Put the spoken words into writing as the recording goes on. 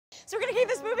So we're gonna keep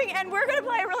this moving, and we're gonna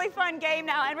play a really fun game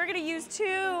now, and we're gonna use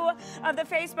 2 of the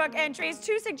Facebook entries,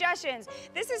 2 suggestions.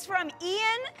 This is from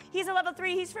Ian. He's a level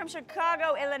 3. He's from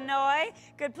Chicago, Illinois.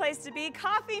 Good place to be.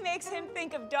 Coffee makes him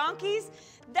think of donkeys.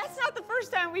 That's not the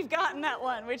first time we've gotten that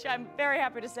one, which I'm very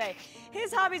happy to say.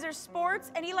 His hobbies are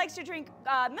sports, and he likes to drink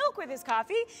milk with his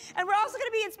coffee. And we're also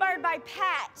gonna be inspired by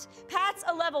Pat. Pat's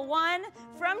a level 1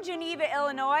 from Geneva,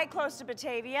 Illinois, close to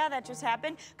Batavia. That just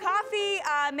happened. Coffee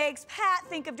makes Pat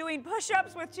think of doing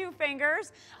push-ups with 2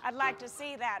 fingers. I'd like to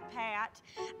see that, Pat.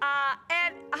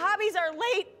 And hobbies are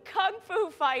late kung fu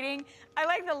fighting. I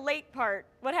like the late part.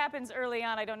 What happens early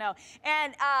on, I don't know.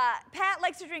 And Pat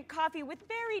likes to drink coffee with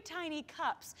very tiny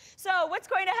cups. So what's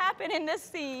going to happen in this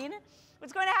scene?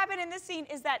 What's going to happen in this scene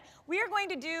is that we are going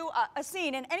to do a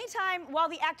scene, and anytime while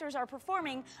the actors are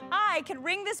performing, I can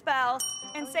ring this bell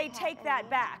and say, take that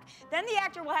back. Then the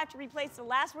actor will have to replace the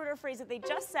last word or phrase that they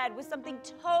just said with something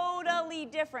totally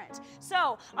different.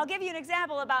 So I'll give you an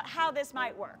example about how this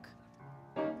might work.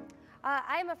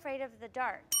 I'm afraid of the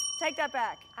dark. Take that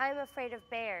back. I'm afraid of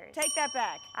bears. Take that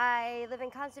back. I live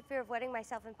in constant fear of wetting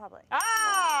myself in public.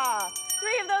 Ah!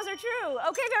 3 of those are true.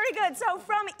 Okay, very good. So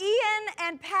from Ian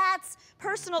and Pat's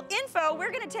personal info,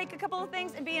 we're gonna take a couple of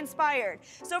things and be inspired.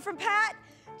 So from Pat,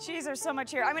 geez, there's so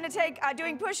much here. I'm gonna take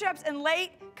doing push-ups and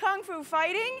late kung fu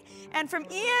fighting. And from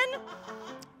Ian,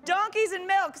 donkeys and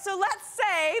milk. So let's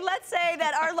say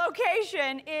that our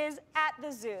location is at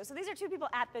the zoo. So these are 2 people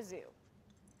at the zoo.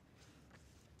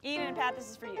 Ian and Pat, this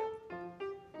is for you.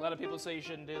 A lot of people say you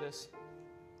shouldn't do this.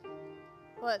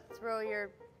 What, throw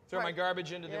my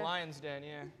garbage into the lion's den,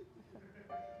 yeah.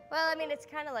 Well, I mean, it's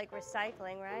kind of like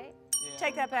recycling, right? Yeah.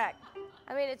 Take that back.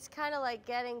 I mean, it's kind of like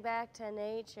getting back to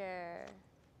nature,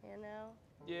 you know?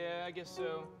 Yeah, I guess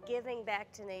so. Giving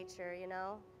back to nature, you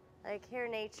know? Like, here,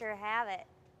 nature, have it.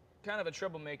 Kind of a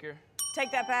troublemaker. Take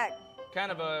that back.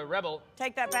 Kind of a rebel.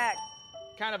 Take that back.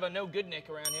 Kind of a no-good-nick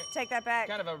around here. Take that back.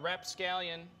 Kind of a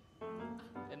rapscallion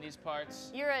in these parts.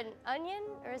 You're an onion,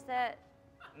 or is that...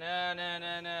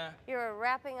 No. You're a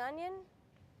wrapping onion?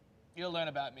 You'll learn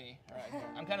about me. All right.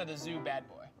 I'm kind of the zoo bad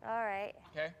boy. All right.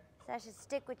 Okay? So I should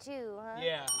stick with you, huh?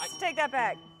 Yeah. Take that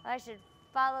back. I should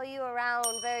follow you around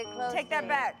very closely. Take that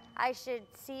back. I should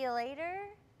see you later?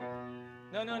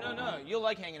 No. You'll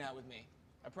like hanging out with me.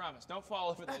 I promise. Don't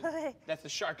fall for the... That's the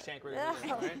Shark Tank we're gonna do,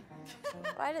 right?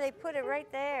 Why do they put it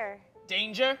right there?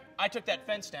 Danger? I took that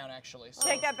fence down, actually. So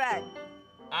Take that back.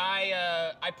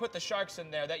 I put the sharks in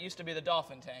there. That used to be the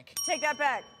dolphin tank. Take that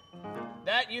back.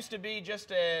 That used to be just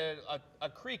a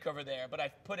creek over there, but I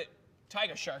put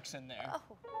tiger sharks in there. Oh,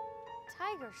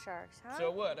 tiger sharks, huh? So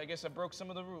what? I guess I broke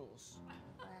some of the rules.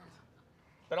 Wow.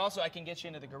 But also, I can get you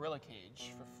into the gorilla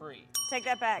cage for free. Take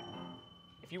that back.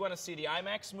 If you want to see the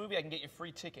IMAX movie, I can get you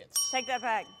free tickets. Take that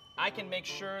back. I can make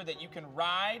sure that you can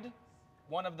ride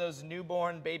one of those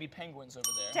newborn baby penguins over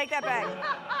there. Take that back.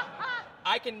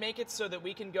 I can make it so that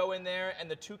we can go in there and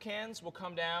the toucans will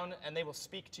come down and they will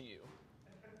speak to you.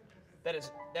 That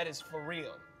is for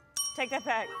real. Take that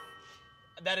back.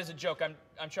 That is a joke.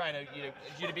 I'm trying to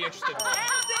you to be interested.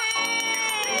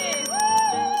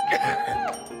 Empty!